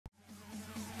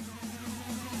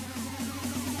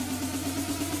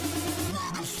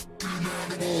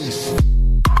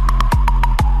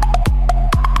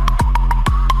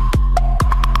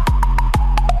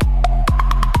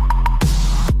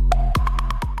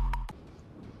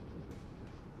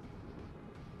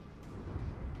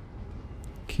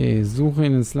Okay, suche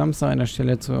in den Slums einer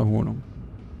Stelle zur Erholung.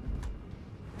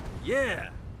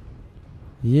 Yeah.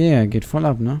 Yeah, geht voll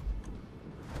ab, ne?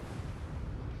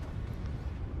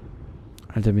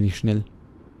 Alter, bin ich schnell.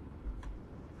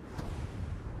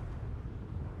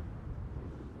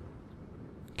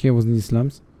 Okay, wo sind die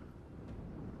Slums?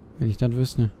 Wenn ich das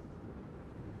wüsste.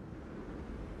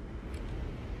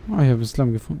 Oh, ich habe einen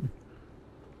Slum gefunden.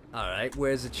 Alright,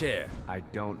 where's the chair? I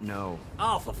don't know.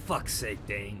 Oh, for fuck's sake,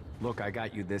 Dane. Look, I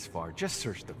got you this far. Just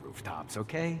search the rooftops,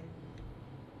 okay?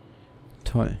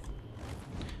 Toll.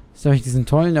 Jetzt darf ich diesen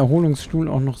tollen Erholungsstuhl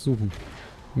auch noch suchen.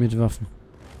 Mit Waffen.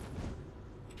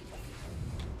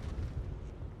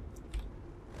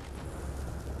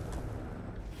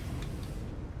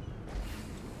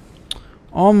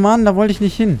 Oh Mann, da wollte ich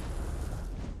nicht hin.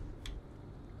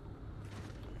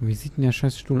 Wie sieht denn der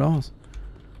scheiß Stuhl aus?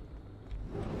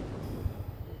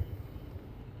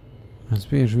 Jetzt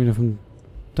bin ich schon wieder vom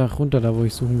Dach runter, da wo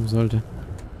ich suchen sollte.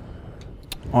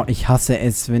 Oh, ich hasse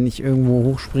es, wenn ich irgendwo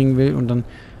hochspringen will und dann...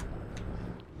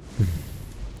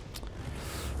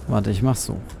 Warte, ich mach's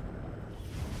so.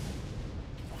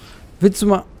 Willst du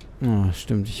mal... Oh,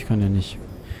 stimmt, ich kann ja nicht.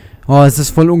 Oh, es ist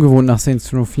voll ungewohnt nach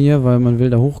Saints Row 4, weil man will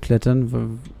da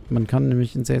hochklettern. Man kann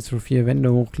nämlich in Saints Row 4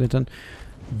 Wände hochklettern,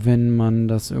 wenn man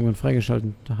das irgendwann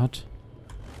freigeschaltet hat.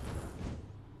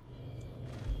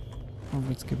 Aber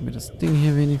jetzt gibt mir das Ding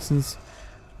hier wenigstens.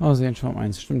 Oh, Seelenschwarm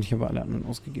 1. Stimmt, ich habe alle anderen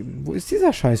ausgegeben. Wo ist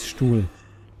dieser scheiß Stuhl?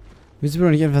 Willst du mir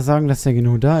doch nicht einfach sagen, dass der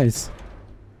genau da ist?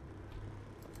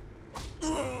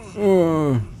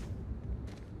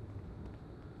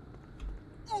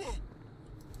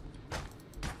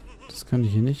 Das kann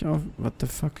ich hier nicht auf... What the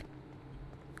fuck?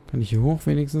 Kann ich hier hoch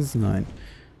wenigstens? Nein.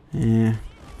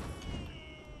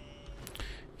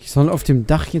 Ich soll auf dem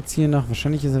Dach jetzt hier nach...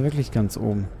 Wahrscheinlich ist er wirklich ganz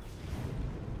oben.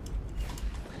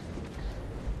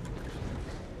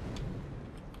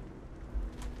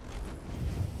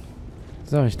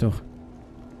 Sag ich doch.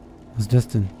 Was ist das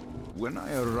denn? When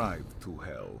I arrived to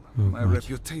hell, Oh my God.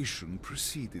 reputation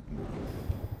preceded me,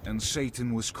 and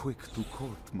Satan was quick to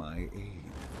court my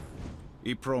aid.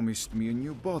 He promised me a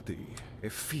new body, a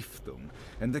fiefdom,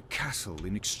 and a castle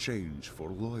in exchange for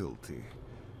loyalty.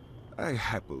 I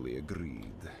happily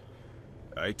agreed.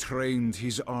 I trained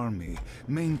his army,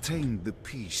 maintained the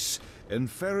peace, and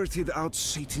ferreted out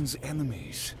Satan's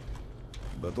enemies.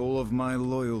 But all of my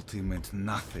loyalty meant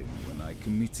nothing when I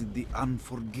committed the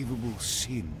unforgivable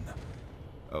sin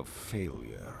of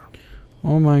failure.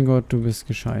 Oh mein Gott, du bist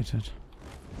gescheitert.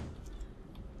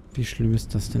 Wie schlimm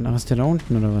ist das denn? Ach, ist der da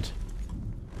unten oder was?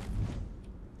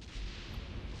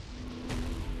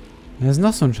 Da ist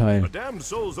noch so ein Teil. A Damned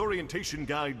Soul's Orientation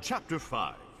Guide, Chapter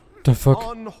 5. The fuck?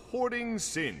 On hoarding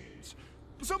sins.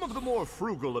 Some of the more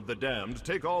frugal of the damned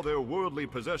take all their worldly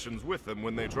possessions with them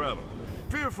when they travel,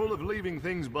 fearful of leaving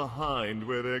things behind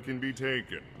where they can be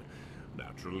taken.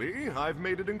 Naturally, I've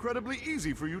made it incredibly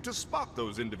easy for you to spot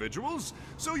those individuals,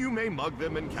 so you may mug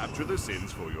them and capture the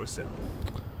sins for yourself.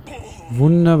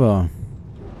 Wunderbar.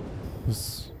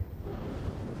 Das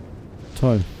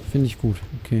toll. Finde ich gut.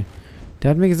 Okay. Der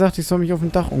hat mir gesagt, ich soll mich auf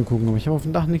dem Dach umgucken, aber ich habe auf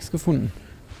dem Dach nichts gefunden.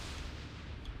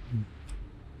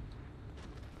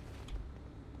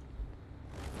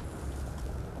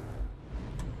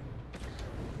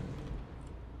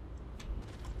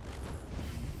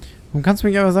 Warum kannst du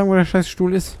mir nicht einfach sagen, wo der scheiß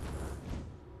Stuhl ist?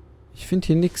 Ich finde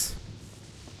hier nichts.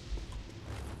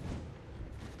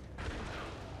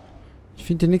 Ich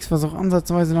finde hier nichts, was auch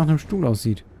ansatzweise nach einem Stuhl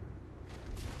aussieht.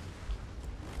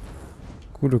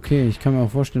 Gut, okay. Ich kann mir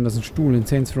auch vorstellen, dass ein Stuhl in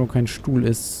Saints Row kein Stuhl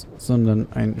ist, sondern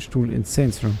ein Stuhl in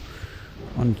Saints Row.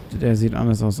 Und der sieht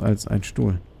anders aus als ein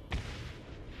Stuhl.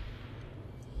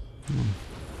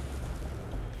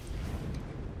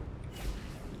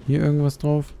 Hier irgendwas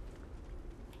drauf?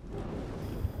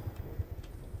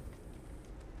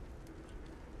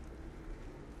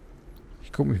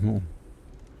 Ich guck mich mal um.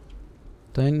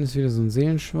 Da hinten ist wieder so ein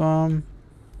Seelenschwarm.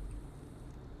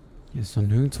 Hier ist doch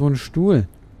nirgendwo ein Stuhl.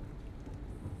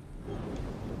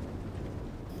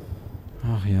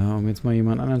 Ach ja, um jetzt mal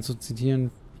jemand anderen zu zitieren,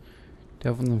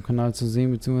 der auf unserem Kanal zu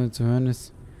sehen bzw. zu hören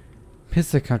ist.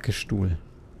 Pissekacke-Stuhl.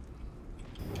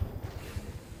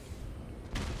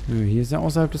 Nö, hier ist ja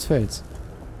außerhalb des Felds.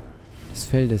 Des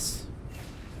Feldes.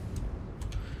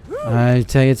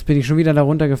 Alter, jetzt bin ich schon wieder da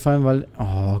runtergefallen, weil...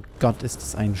 Oh Gott, ist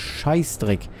das ein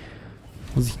Scheißdreck.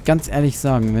 Muss ich ganz ehrlich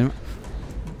sagen. Wenn...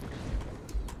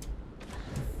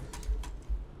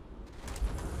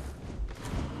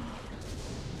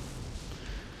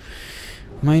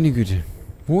 Meine Güte.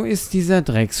 Wo ist dieser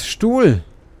Drecksstuhl?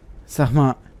 Sag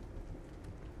mal.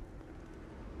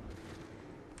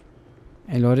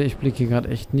 Ey Leute, ich blicke hier gerade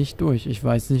echt nicht durch. Ich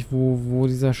weiß nicht, wo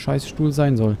dieser Scheißstuhl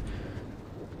sein soll.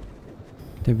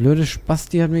 Der blöde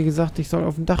Spasti hat mir gesagt, ich soll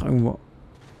auf dem Dach irgendwo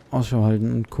Ausschau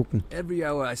halten und gucken. Every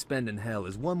hour I spend in hell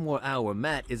is one more hour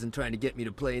Matt isn't trying to get me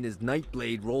to play in his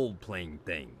Nightblade role-playing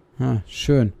thing. Ah,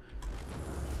 schön.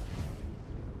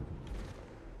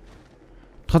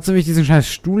 Trotzdem will ich diesen scheiß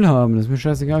Stuhl haben. Das ist mir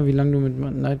scheißegal, wie lange du mit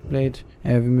Nightblade,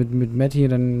 mit Matt hier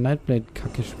dann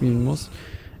Nightblade-Kacke spielen musst.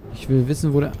 Ich will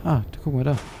wissen, wo der... Ah, guck mal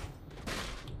da.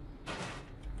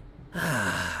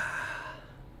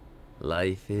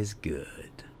 Life is good.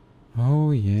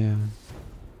 Oh yeah.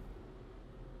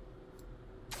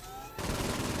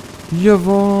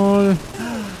 Jawohl.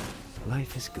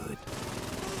 Life is good.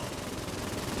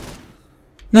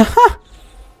 Aha!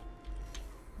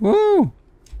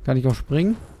 Kann ich auch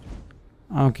springen?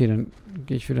 Ah, okay, dann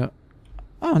gehe ich wieder...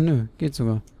 Ah, nö, geht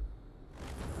sogar.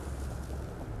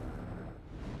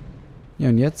 Ja,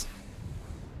 und jetzt?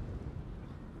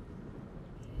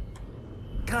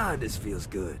 God, this feels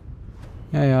good.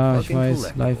 Ja, ich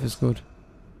weiß, life is good.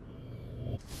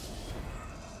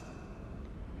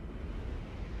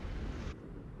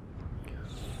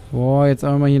 Boah, jetzt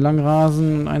einfach mal hier lang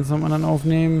rasen und eins nach dem anderen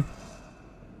aufnehmen.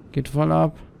 Geht voll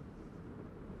ab.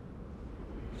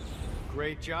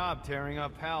 Great job tearing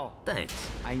up hell. Thanks.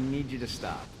 I need you to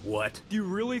stop. What? Do you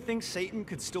really think Satan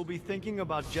could still be thinking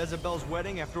about Jezebel's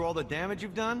wedding after all the damage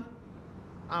you've done?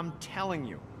 I'm telling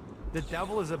you, the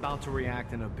devil is about to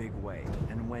react in a big way,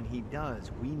 and when he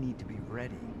does, we need to be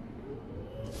ready.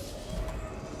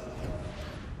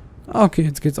 Okay,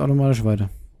 jetzt geht's automatisch weiter.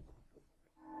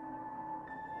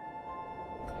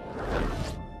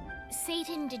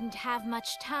 Satan didn't have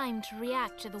much time to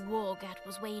react to the war Gat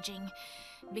was waging,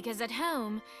 because at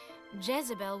home,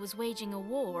 Jezebel was waging a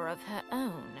war of her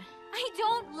own. I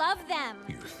don't love them.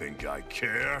 You think I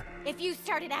care? If you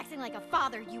started acting like a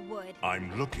father, you would.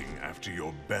 I'm looking after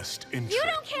your best interest. You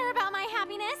don't care about my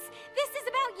happiness. This is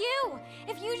about you.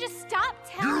 If you just stop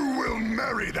telling... You will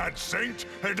marry that saint,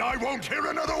 and I won't hear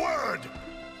another word!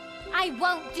 I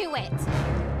won't do it.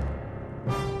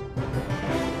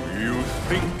 You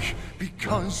think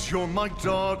because you're my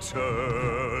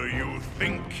daughter, you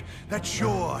think that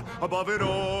you're above it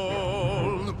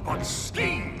all. But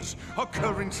schemes are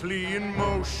currently in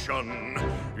motion.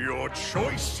 Your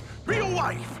choice, be a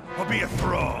wife or be a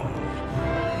thrall.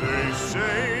 They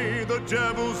say the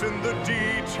devil's in the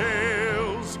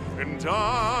details, and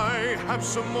I have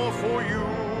some more for you.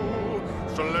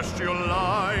 Celestial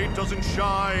light doesn't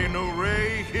shine a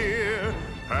ray here.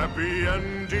 Happy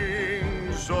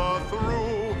endings are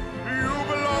through. You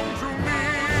belong to me.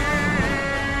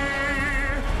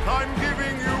 I'm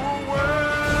giving you away.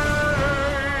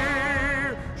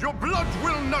 Your blood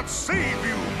will not save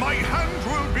you. My hand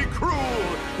will be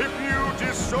cruel if you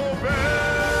disobey.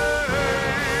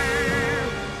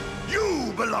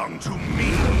 You belong to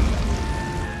me.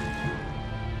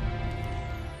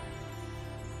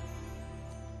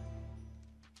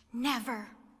 Never.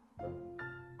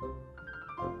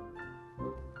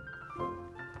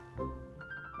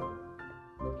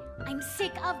 I'm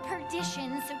sick of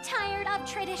perdition, so tired of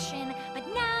tradition, but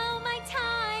now my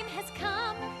time has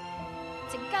come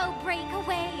to go break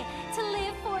away, to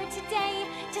live for today,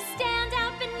 to stand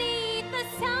out beneath the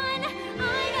sun.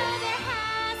 I know there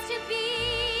has to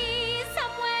be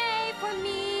some way for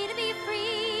me to be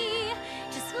free,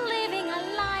 just living a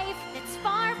life that's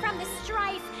far from the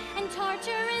strife and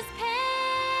torturous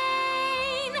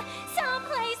pain,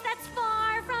 someplace that's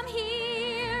far from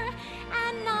here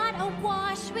and not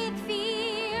awash with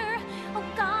fear. Oh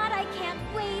God, I can't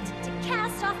wait to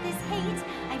cast off this hate.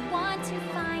 I want to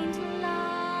find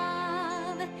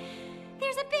love.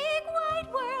 There's a big wide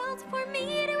world for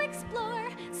me to explore.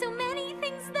 So many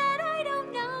things that I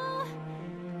don't know.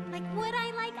 Like, would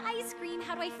I like ice cream?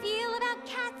 How do I feel about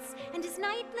cats? And is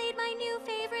Nightblade my new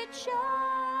favorite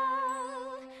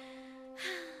show?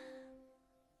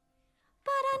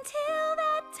 But until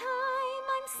that time,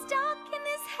 I'm stuck in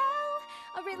this hell,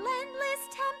 a relentless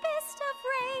tempest of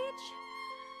rage,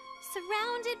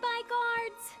 surrounded by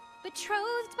guards,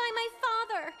 betrothed by my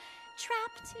father,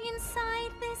 trapped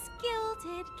inside this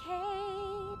gilded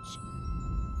cage.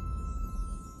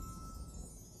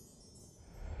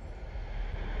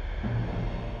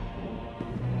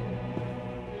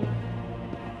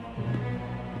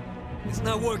 It's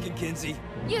not working, Kinzie.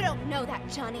 You don't know that,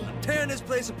 Johnny. Tearing this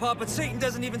place apart, but Satan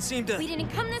doesn't even seem to... We didn't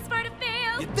come this far to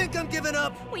fail. You think I'm giving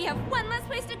up? We have one less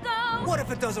place to go. What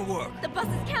if it doesn't work? The bus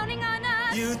is counting on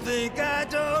us. You think I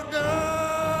don't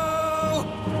know?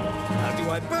 How do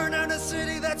I burn down a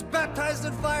city that's baptized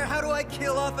in fire? How do I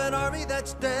kill off an army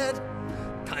that's dead?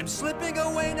 Time's slipping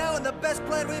away now, and the best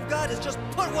plan we've got is just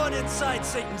put one inside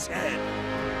Satan's head.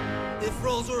 If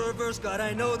roles were reversed, God,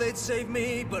 I know they'd save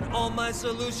me, but all my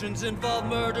solutions involve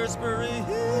murder sprees.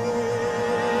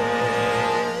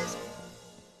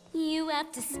 You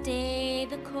have to stay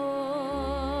the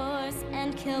course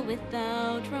and kill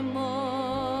without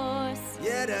remorse.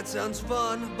 Yeah, that sounds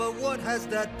fun, but what has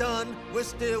that done? We're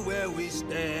still where we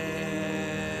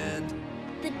stand.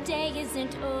 The day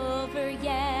isn't over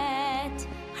yet.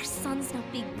 Our sun's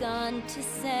not begun to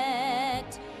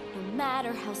set. No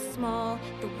matter how small,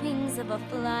 the wings of a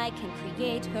fly can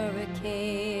create hurricanes.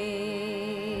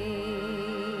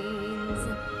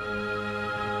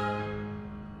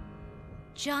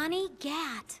 Johnny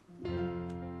Gat.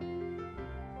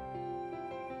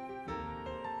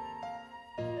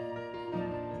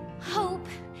 Hope.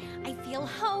 I feel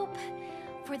hope.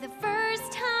 For the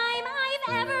first time I've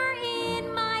ever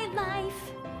in my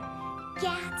life.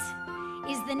 Gat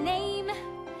is the name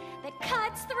that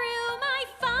cuts through my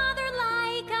father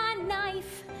like a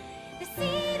knife. The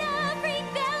seed of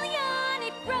rebellion,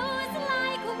 it grows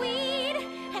like a weed,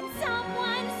 and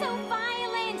someone so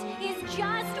violent is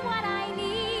just what I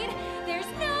need.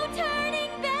 There's no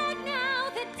turning back now,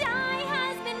 the die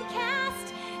has been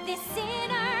cast. This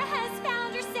sinner has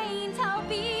found her saint, I'll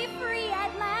be free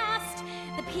at last.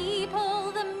 The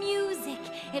people, the music,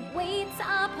 it waits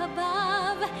up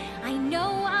above. I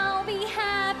know I'll be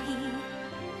happy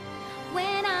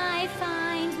when I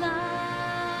find love.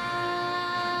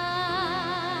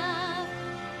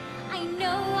 I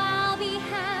know I'll be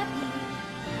happy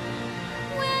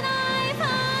when I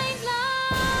find love.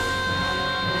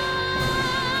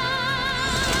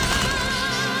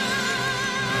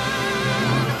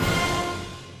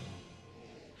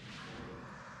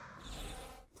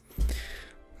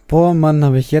 Boah, Mann,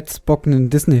 habe ich jetzt Bock, einen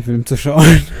Disney-Film zu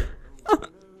schauen.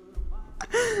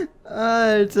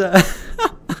 Alter.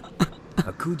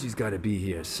 Akuji's gotta be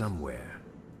here somewhere.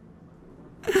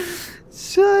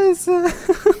 Scheiße.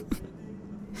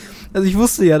 Also ich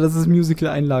wusste ja, dass es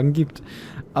Musical-Einlagen gibt.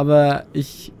 Aber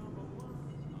ich...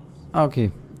 Ah,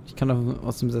 okay. Ich kann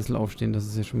aus dem Sessel aufstehen, das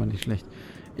ist ja schon mal nicht schlecht.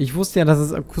 Ich wusste ja, dass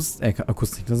es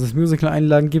Akustik, dass es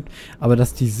Musical-Einlagen gibt. Aber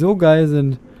dass die so geil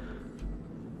sind...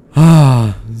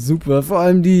 Ah, super. Vor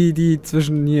allem die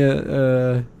zwischen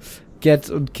hier, Gat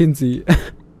und Kinzie.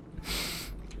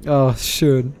 Oh,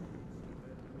 schön.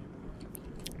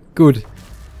 Gut.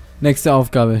 Nächste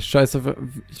Aufgabe. Scheiße.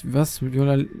 Was?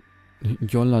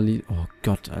 Jollalität. Oh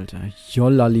Gott, Alter.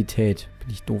 Jollalität.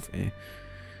 Bin ich doof, ey.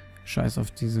 Scheiß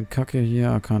auf diese Kacke hier.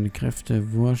 Arkane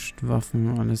Kräfte, Wurscht,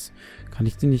 Waffen, alles. Kann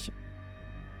ich die nicht...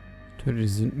 Töte die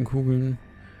Sündenkugeln.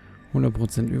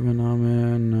 100%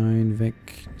 Übernahme. Nein, weg.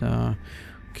 Da.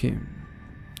 Okay.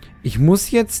 Ich muss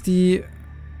jetzt die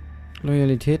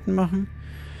Loyalitäten machen.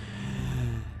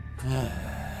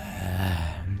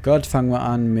 Gott, fangen wir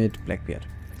an mit Blackbeard.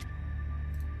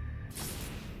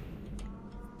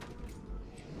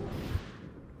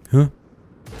 Huh?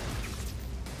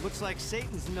 Looks like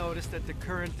Satan's noticed that the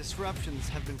current disruptions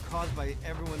have been caused by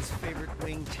everyone's favorite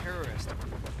winged terrorist,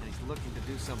 and he's looking to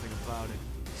do something about it.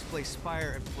 He's placed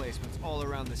spire emplacements all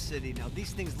around the city. Now,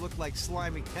 these things look like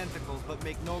slimy tentacles, but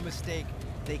make no mistake,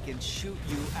 they can shoot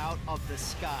you out of the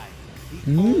sky.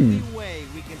 The only way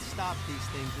we can stop these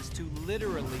things is to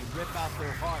literally rip out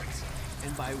their hearts.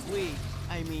 And by we,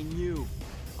 I mean you.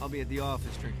 I'll be at the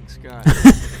office drinking scotch.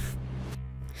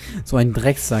 So ein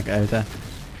Drecksack, Alter.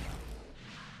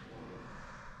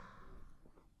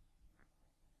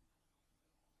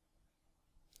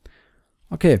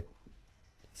 Okay.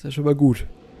 Ist ja schon mal gut.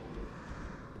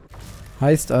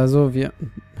 Heißt also, wir...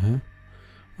 Hä?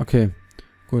 Okay,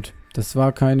 gut. Das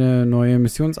war keine neue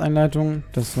Missionseinleitung.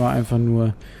 Das war einfach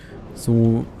nur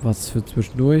so was für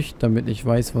zwischendurch, damit ich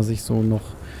weiß, was ich so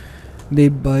noch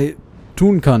nebenbei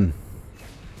tun kann.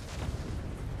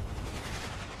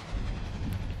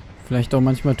 Vielleicht auch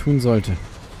manchmal tun sollte.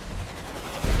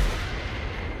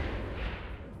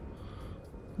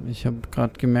 Ich habe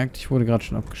gerade gemerkt, ich wurde gerade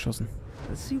schon abgeschossen.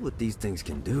 Let's see what these things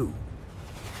can do.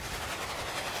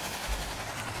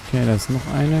 Okay, da ist noch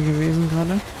einer gewesen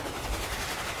gerade.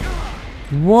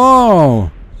 Wow!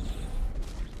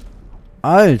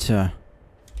 Alter!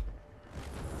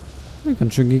 Ja,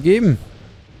 ganz schön gegeben.